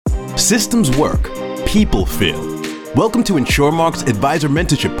Systems work, people fail. Welcome to InsureMark's Advisor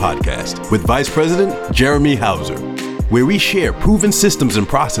Mentorship Podcast with Vice President Jeremy Hauser, where we share proven systems and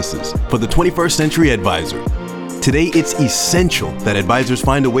processes for the 21st century advisor. Today, it's essential that advisors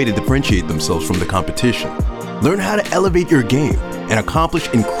find a way to differentiate themselves from the competition. Learn how to elevate your game and accomplish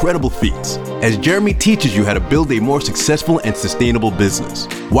incredible feats as Jeremy teaches you how to build a more successful and sustainable business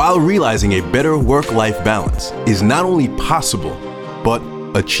while realizing a better work-life balance is not only possible, but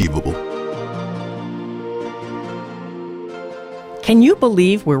achievable. Can you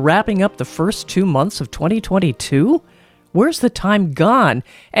believe we're wrapping up the first 2 months of 2022? Where's the time gone?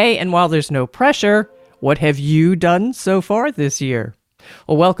 Hey, and while there's no pressure, what have you done so far this year?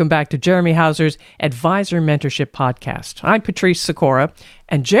 Well, welcome back to Jeremy Hauser's Advisor Mentorship Podcast. I'm Patrice Sikora,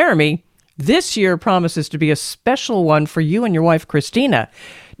 and Jeremy, this year promises to be a special one for you and your wife, Christina.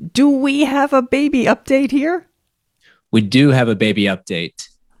 Do we have a baby update here? We do have a baby update,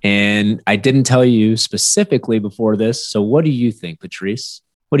 and I didn't tell you specifically before this, so what do you think, Patrice?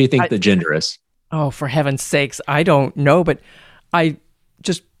 What do you think the gender is? Oh, for heaven's sakes, I don't know, but I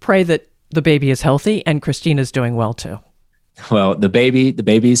just pray that the baby is healthy and Christina's doing well too. Well, the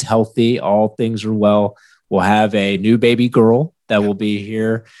baby's healthy. All things are well. We'll have a new baby girl that will be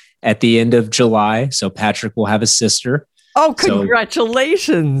here at the end of July. So Patrick will have a sister. Oh,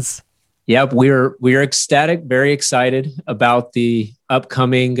 congratulations. So, yep. We're ecstatic, very excited about the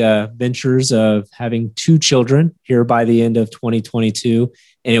upcoming ventures of having 2 children here by the end of 2022.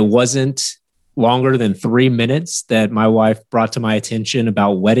 And it wasn't longer than 3 minutes that my wife brought to my attention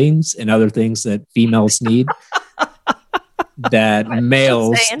about weddings and other things that females need. That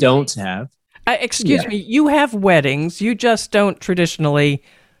males don't have. Excuse me, you have weddings. You just don't traditionally,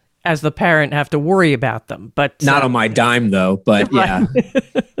 as the parent, have to worry about them. But not on my dime, though. But yeah.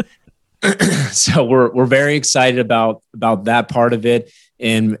 So we're very excited about that part of it.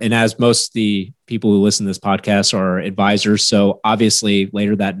 And as most of the people who listen to this podcast are advisors, so obviously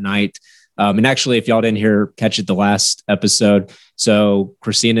later that night, and actually, if y'all didn't catch it the last episode, so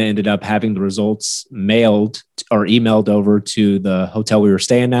Christina ended up having the results mailed or emailed over to the hotel we were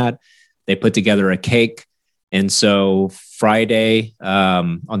staying at. They put together a cake. And so Friday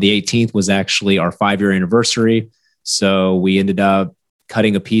on the 18th was actually our 5-year anniversary. So we ended up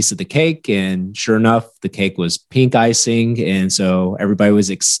cutting a piece of the cake, and sure enough, the cake was pink icing. And so everybody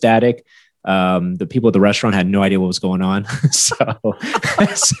was ecstatic. The people at the restaurant had no idea what was going on.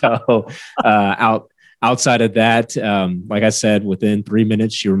 Outside of that, like I said, within 3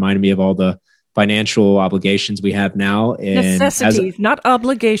 minutes, she reminded me of all the financial obligations we have now. And necessities, not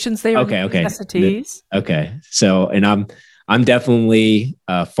obligations. They are necessities. Okay. So, and I'm definitely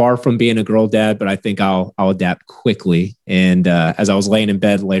far from being a girl dad, but I think I'll adapt quickly. And as I was laying in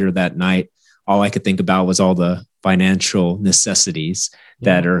bed later that night, all I could think about was all the financial necessities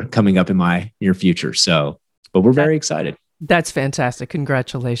that are coming up in my near future. So, but we're very excited. That's fantastic.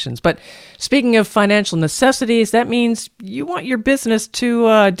 Congratulations. But speaking of financial necessities, that means you want your business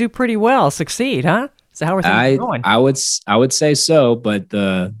to do pretty well, succeed, huh? So how are things going? I would say so, but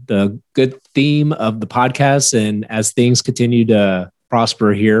the good theme of the podcast, and as things continue to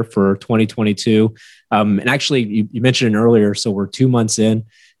prosper here for 2022, and actually you mentioned it earlier, so we're 2 months in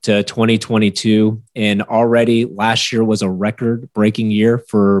to 2022. And already last year was a record-breaking year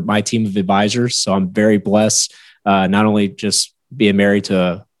for my team of advisors. So I'm very blessed, not only just being married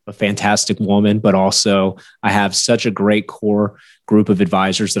to a fantastic woman, but also I have such a great core group of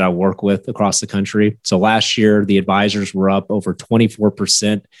advisors that I work with across the country. So last year, the advisors were up over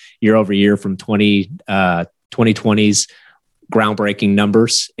 24% year over year from 2020's groundbreaking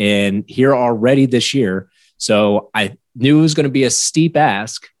numbers. And here already this year, so I knew it was going to be a steep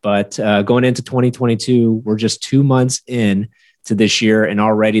ask, but going into 2022, we're just 2 months in to this year, and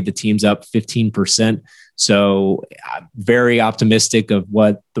already the team's up 15%. So I'm very optimistic of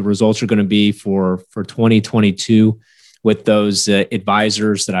what the results are going to be for 2022 with those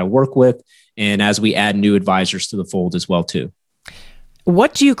advisors that I work with, and as we add new advisors to the fold as well too.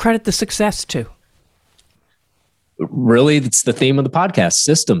 What do you credit the success to? Really, it's the theme of the podcast: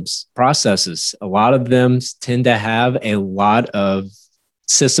 systems, processes. A lot of them tend to have a lot of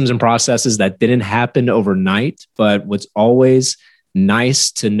systems and processes that didn't happen overnight. But what's always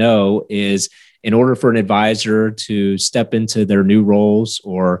nice to know is, in order for an advisor to step into their new roles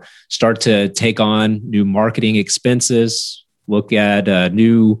or start to take on new marketing expenses, look at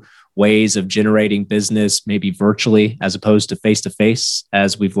new ways of generating business, maybe virtually as opposed to face-to-face,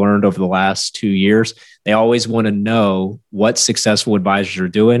 as we've learned over the last 2 years, they always want to know what successful advisors are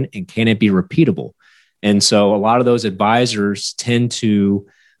doing and can it be repeatable. And so a lot of those advisors tend to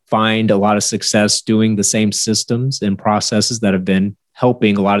find a lot of success doing the same systems and processes that have been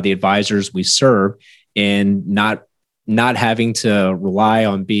helping a lot of the advisors we serve and not having to rely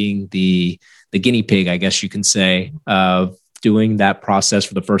on being the guinea pig, I guess you can say, of doing that process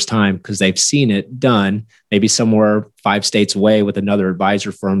for the first time, because they've seen it done maybe somewhere 5 states away with another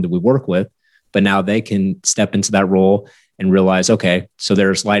advisor firm that we work with. But now they can step into that role and realize, okay, so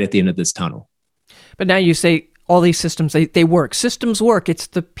there's light at the end of this tunnel. But now you say all these systems, they work. Systems work. It's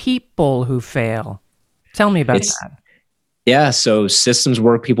the people who fail. Tell me about that. Yeah, so systems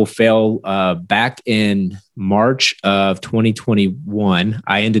work, people fail. Back in March of 2021,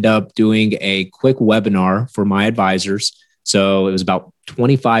 I ended up doing a quick webinar for my advisors. So it was about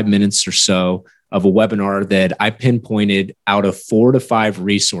 25 minutes or so of a webinar that I pinpointed out of 4 to 5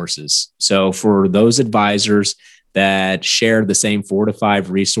 resources. So for those advisors that share the same 4 to 5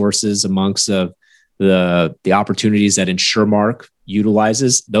 resources amongst the opportunities that InsureMark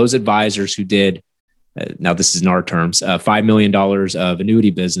utilizes, those advisors who did, now this is in our terms, $5 million of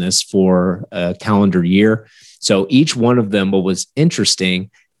annuity business for a calendar year. So each one of them, what was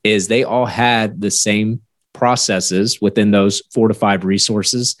interesting is they all had the same processes within those 4 to 5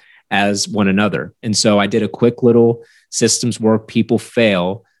 resources as one another. And so I did a quick little systems work, people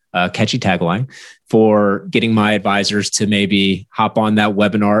fail, catchy tagline, for getting my advisors to maybe hop on that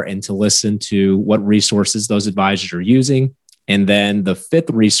webinar and to listen to what resources those advisors are using. And then the 5th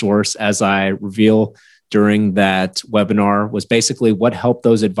resource, as I reveal during that webinar, was basically what helped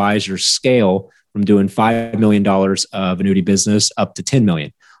those advisors scale from doing $5 million of annuity business up to 10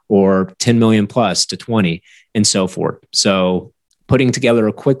 million, or 10 million plus to 20, and so forth. So putting together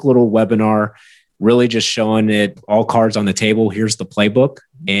a quick little webinar, really just showing it all cards on the table. Here's the playbook.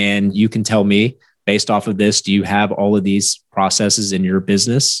 And you can tell me, based off of this, do you have all of these processes in your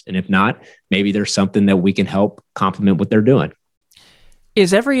business? And if not, maybe there's something that we can help complement what they're doing.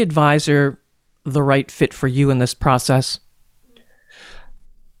 Is every advisor the right fit for you in this process?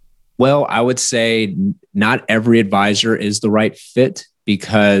 Well, I would say not every advisor is the right fit,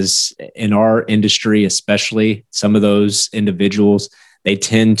 because in our industry, especially, some of those individuals, they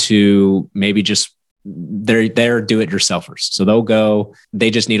tend to maybe just, they're do-it-yourselfers. So they'll go,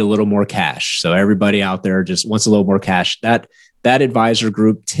 they just need a little more cash. So everybody out there just wants a little more cash. That advisor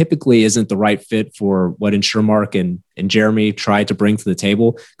group typically isn't the right fit for what InsureMark and Jeremy try to bring to the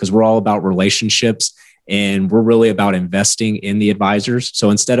table, because we're all about relationships and we're really about investing in the advisors. So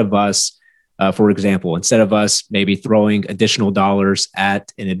instead of us, for example, instead of us maybe throwing additional dollars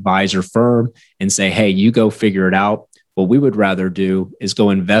at an advisor firm and say, hey, you go figure it out, what we would rather do is go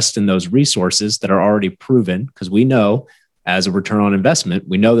invest in those resources that are already proven, because we know as a return on investment,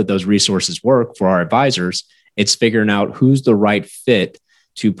 we know that those resources work for our advisors. It's figuring out who's the right fit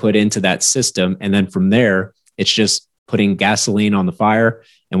to put into that system. And then from there, it's just putting gasoline on the fire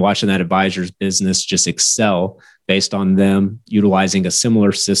and watching that advisor's business just excel based on them utilizing a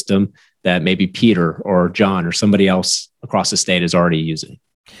similar system that maybe Peter or John or somebody else across the state is already using.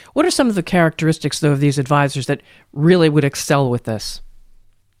 What are some of the characteristics, though, of these advisors that really would excel with this?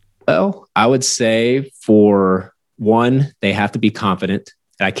 Well, I would say, for one, they have to be confident.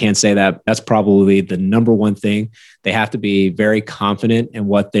 I can't say that. That's probably the number one thing. They have to be very confident in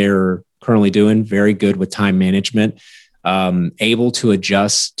what they're currently doing, very good with time management, able to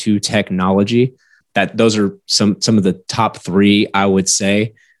adjust to technology. Those are some of the top 3, I would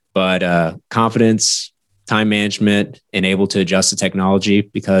say. But confidence, time management, and able to adjust to technology,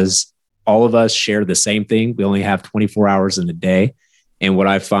 because all of us share the same thing. We only have 24 hours in a day. And what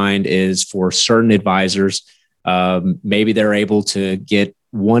I find is, for certain advisors, maybe they're able to get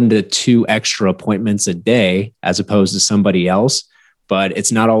 1 to 2 extra appointments a day as opposed to somebody else. But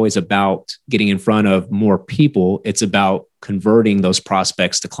it's not always about getting in front of more people. It's about converting those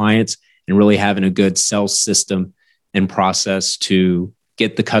prospects to clients and really having a good sales system and process to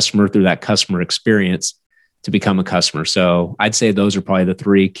get the customer through that customer experience to become a customer. So I'd say those are probably the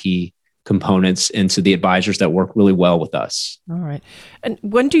 3 key components into the advisors that work really well with us. All right. And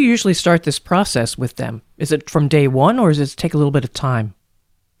when do you usually start this process with them? Is it from day one, or does it take a little bit of time?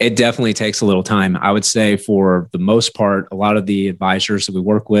 It definitely takes a little time. I would say, for the most part, a lot of the advisors that we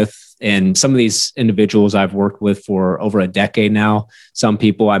work with, and some of these individuals I've worked with for over a decade now, some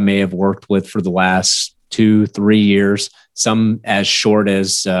people I may have worked with for the last 2-3 years, some as short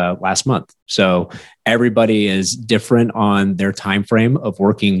as last month. So everybody is different on their time frame of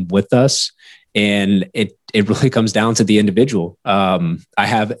working with us, and it really comes down to the individual. I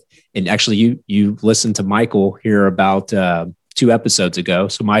have, and actually you listened to Michael here about 2 episodes ago.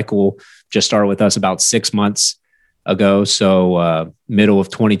 So Michael just started with us about 6 months ago, so middle of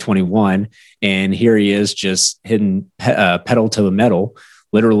 2021, and here he is just hitting pedal to the metal,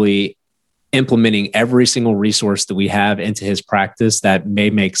 literally implementing every single resource that we have into his practice that may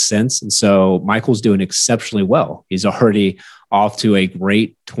make sense. And so Michael's doing exceptionally well. He's already off to a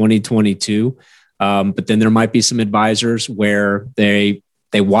great 2022. But then there might be some advisors where they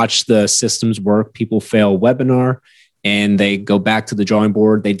watch the systems work, people fail webinar, and they go back to the drawing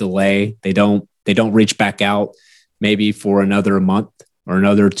board. They delay. They don't reach back out maybe for another month or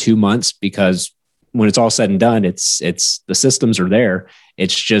another 2 months, because when it's all said and done, it's the systems are there.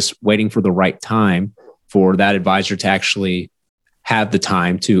 It's just waiting for the right time for that advisor to actually have the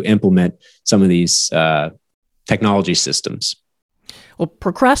time to implement some of these technology systems. Well,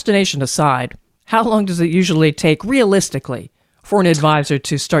 procrastination aside, how long does it usually take realistically for an advisor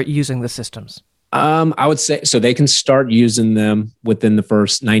to start using the systems? I would say, so they can start using them within the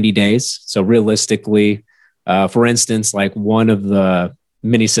first 90 days. So realistically, for instance, like one of the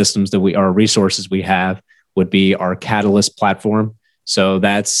many systems that our resources we have would be our Catalyst platform. So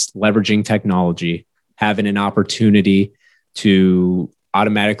that's leveraging technology, having an opportunity to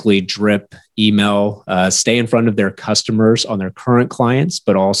automatically drip email, stay in front of their customers on their current clients,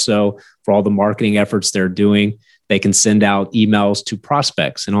 but also for all the marketing efforts they're doing, they can send out emails to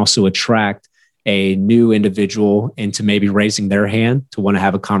prospects and also attract a new individual into maybe raising their hand to want to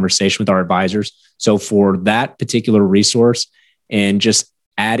have a conversation with our advisors. So for that particular resource and just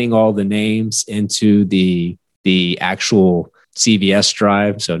adding all the names into the actual CVS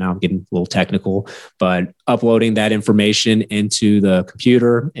drive. So now I'm getting a little technical, but uploading that information into the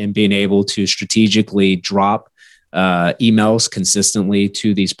computer and being able to strategically drop emails consistently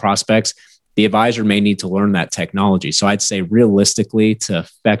to these prospects, the advisor may need to learn that technology. So I'd say realistically, to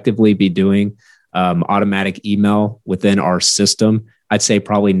effectively be doing automatic email within our system, I'd say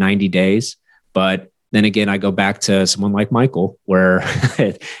probably 90 days. But then again, I go back to someone like Michael, where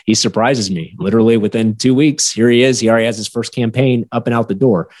he surprises me. Literally within 2 weeks, here he is. He already has his first campaign up and out the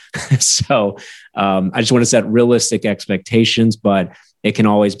door. So I just want to set realistic expectations, but it can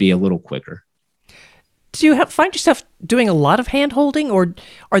always be a little quicker. Do you find yourself doing a lot of hand-holding, or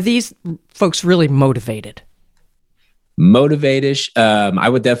are these folks really motivated? Motivated. I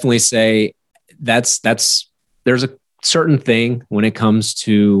would definitely say there's a certain thing when it comes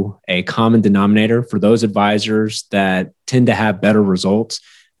to a common denominator for those advisors that tend to have better results.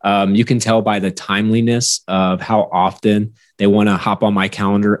 You can tell by the timeliness of how often they want to hop on my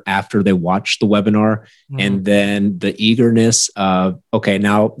calendar after they watch the webinar. And then the eagerness of, okay,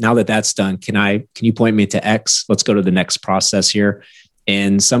 now that that's done, can you point me to X? Let's go to the next process here.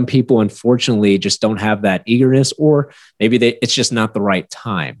 And some people, unfortunately, just don't have that eagerness, or maybe it's just not the right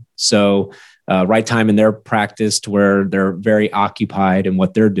time. So right time in their practice to where they're very occupied in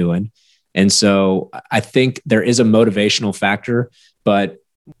what they're doing. And so I think there is a motivational factor, but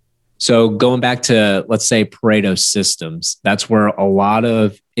so going back to, let's say, Pareto systems, that's where a lot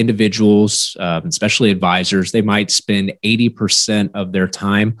of individuals, especially advisors, they might spend 80% of their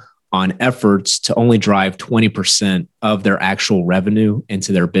time on efforts to only drive 20% of their actual revenue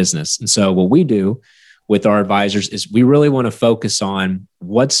into their business. And so what we do with our advisors is we really want to focus on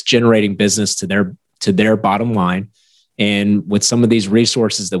what's generating business to their bottom line. And with some of these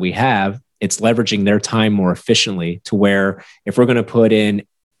resources that we have, it's leveraging their time more efficiently, to where if we're going to put in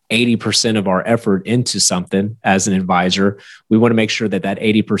 80% of our effort into something as an advisor, we want to make sure that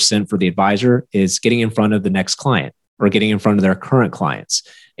 80% for the advisor is getting in front of the next client or getting in front of their current clients,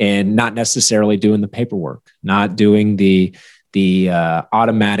 and not necessarily doing the paperwork, not doing the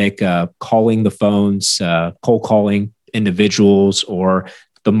automatic calling the phones, cold calling individuals, or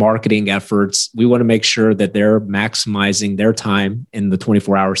the marketing efforts. We want to make sure that they're maximizing their time in the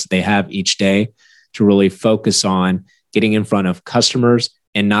 24 hours that they have each day to really focus on getting in front of customers,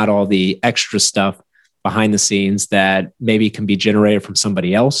 and not all the extra stuff behind the scenes that maybe can be generated from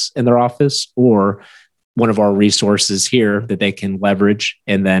somebody else in their office or one of our resources here that they can leverage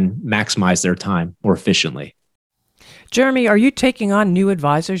and then maximize their time more efficiently. Jeremy, are you taking on new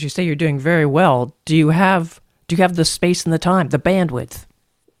advisors? You say you're doing very well. Do you have the space and the time, the bandwidth?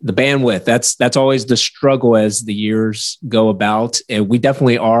 The bandwidth, that's always the struggle as the years go about. And we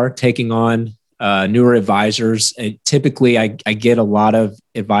definitely are taking on newer advisors. And typically, I get a lot of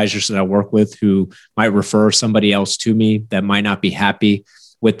advisors that I work with who might refer somebody else to me that might not be happy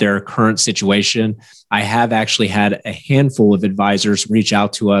with their current situation. I have actually had a handful of advisors reach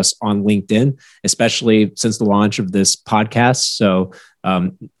out to us on LinkedIn, especially since the launch of this podcast. So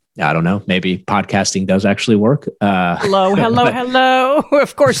I don't know, maybe podcasting does actually work. Hello.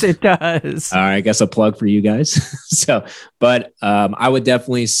 Of course it does. All right, I guess a plug for you guys. But I would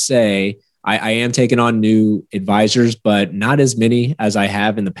definitely say I am taking on new advisors, but not as many as I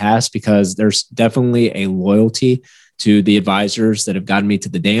have in the past, because there's definitely a loyalty to the advisors that have gotten me to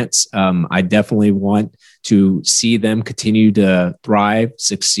the dance. I definitely want to see them continue to thrive,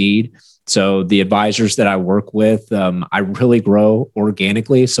 succeed. So the advisors that I work with, I really grow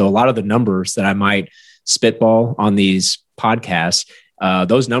organically. So a lot of the numbers that I might spitball on these podcasts,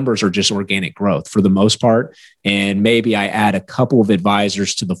 those numbers are just organic growth for the most part. And maybe I add a couple of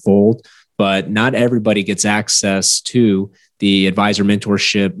advisors to the fold, but not everybody gets access to the advisor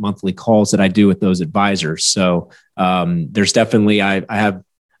mentorship monthly calls that I do with those advisors. So there's definitely, I have,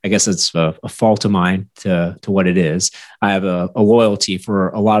 I guess it's a fault of mine to what it is. I have a loyalty for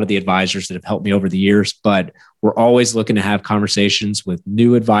a lot of the advisors that have helped me over the years, but we're always looking to have conversations with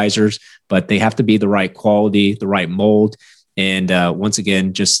new advisors, but they have to be the right quality, the right mold. And once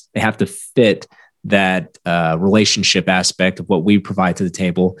again, just they have to fit that relationship aspect of what we provide to the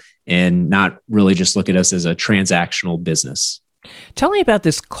table and not really just look at us as a transactional business. Tell me about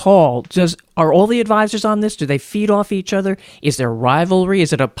this call. Are all the advisors on this? Do they feed off each other? Is there rivalry?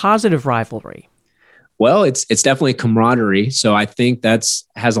 Is it a positive rivalry? Well, it's definitely camaraderie. So I think that's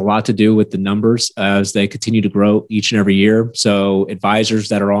has a lot to do with the numbers as they continue to grow each and every year. So advisors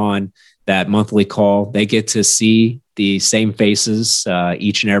that are on that monthly call, they get to see the same faces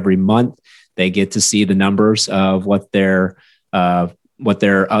each and every month. They get to see the numbers of what their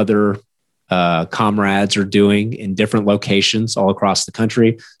other comrades are doing in different locations all across the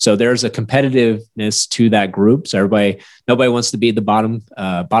country. So there's a competitiveness to that group. So nobody wants to be the bottom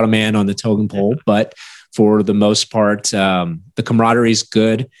man on the totem pole, but for the most part, the camaraderie is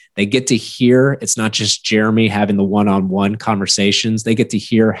good. They get to hear, it's not just Jeremy having the one-on-one conversations. They get to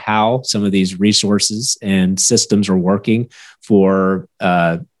hear how some of these resources and systems are working for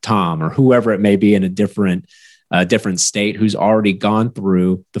Tom or whoever it may be in a different state who's already gone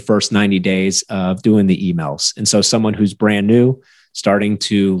through the first 90 days of doing the emails. And so someone who's brand new, starting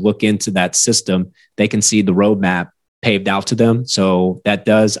to look into that system, they can see the roadmap paved out to them. So that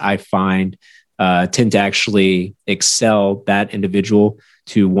does, I find, tend to actually excel that individual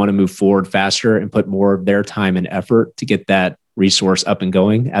to want to move forward faster and put more of their time and effort to get that resource up and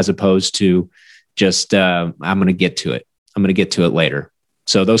going, as opposed to just, I'm going to get to it. I'm going to get to it later.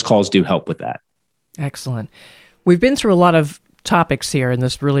 So those calls do help with that. Excellent. We've been through a lot of topics here in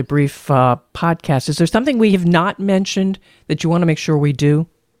this really brief podcast. Is there something we have not mentioned that you want to make sure we do?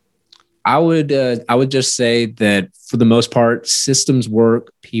 I would just say that for the most part, systems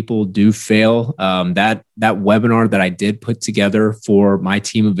work, people do fail. That webinar that I did put together for my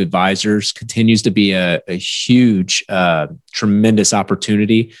team of advisors continues to be a huge, tremendous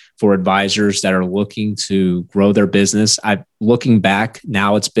opportunity for advisors that are looking to grow their business. Looking back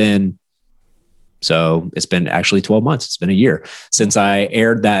now, it's been actually 12 months. It's been a year since I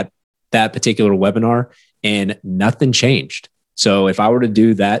aired that particular webinar, and nothing changed. So if I were to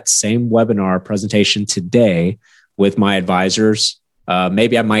do that same webinar presentation today with my advisors,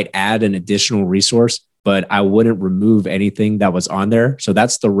 maybe I might add an additional resource, but I wouldn't remove anything that was on there. So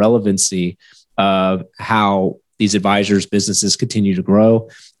that's the relevancy of how these advisors' businesses continue to grow.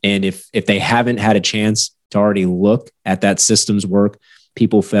 And if they haven't had a chance to already look at that systems work,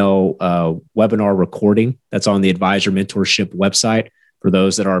 People Fail webinar recording that's on the Advisor Mentorship website for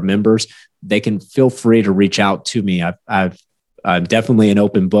those that are members, they can feel free to reach out to me. I'm definitely an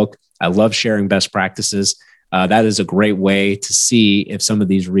open book. I love sharing best practices. That is a great way to see if some of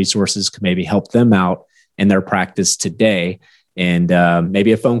these resources can maybe help them out in their practice today. And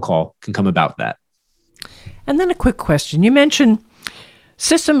maybe a phone call can come about that. And then a quick question. You mentioned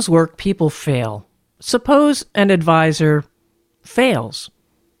systems work, people fail. Suppose an advisor fails.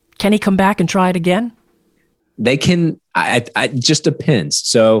 Can he come back and try it again? They can. It just depends.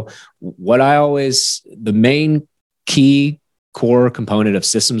 So the main key core component of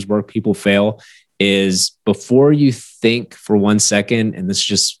systems work, people fail is before you think for 1 second, and this is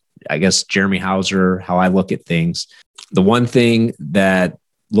just, I guess, Jeremy Hauser, how I look at things. The one thing that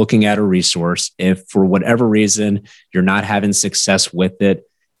looking at a resource, if for whatever reason you're not having success with it,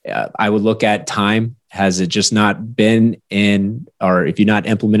 I would look at time. Has it just not been in, or if you've not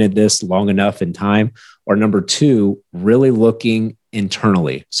implemented this long enough in time? Or number two, really looking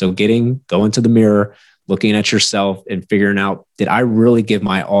internally. So going to the mirror, looking at yourself and figuring out, did I really give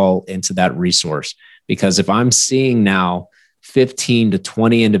my all into that resource? Because if I'm seeing now 15 to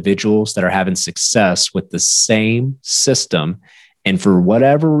 20 individuals that are having success with the same system, and for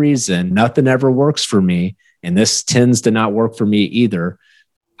whatever reason, nothing ever works for me, and this tends to not work for me either,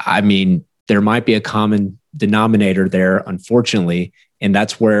 I mean, there might be a common denominator there, unfortunately. And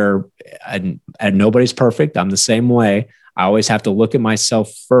that's where nobody's perfect. I'm the same way. I always have to look at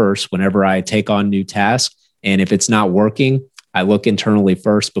myself first whenever I take on new tasks. And if it's not working, I look internally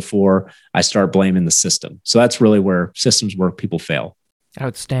first before I start blaming the system. So that's really where systems work, people fail.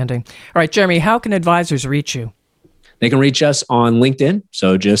 Outstanding. All right, Jeremy, how can advisors reach you? They can reach us on LinkedIn.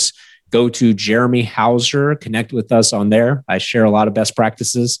 So just go to Jeremy Hauser, connect with us on there. I share a lot of best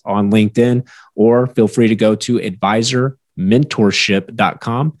practices on LinkedIn, or feel free to go to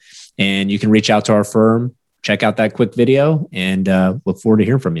advisormentorship.com and you can reach out to our firm, check out that quick video, and look forward to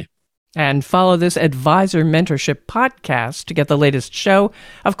hearing from you. And follow this Advisor Mentorship podcast to get the latest show.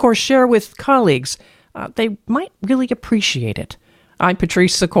 Of course, share with colleagues. They might really appreciate it. I'm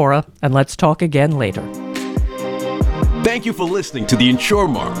Patrice Sikora, and let's talk again later. Thank you for listening to the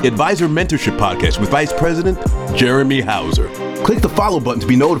InsureMark Advisor Mentorship Podcast with Vice President Jeremy Hauser. Click the follow button to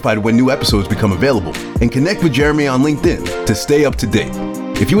be notified when new episodes become available, and connect with Jeremy on LinkedIn to stay up to date.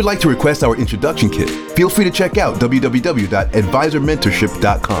 If you would like to request our introduction kit, feel free to check out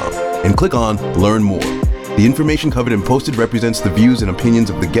www.advisormentorship.com and click on Learn More. The information covered and posted represents the views and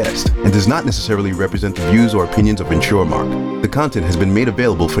opinions of the guest and does not necessarily represent the views or opinions of InsureMark. The content has been made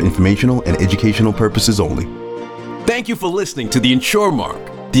available for informational and educational purposes only. Thank you for listening to the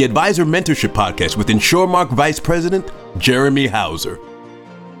InsureMark, the Advisor Mentorship Podcast with InsureMark Vice President Jeremy Hauser.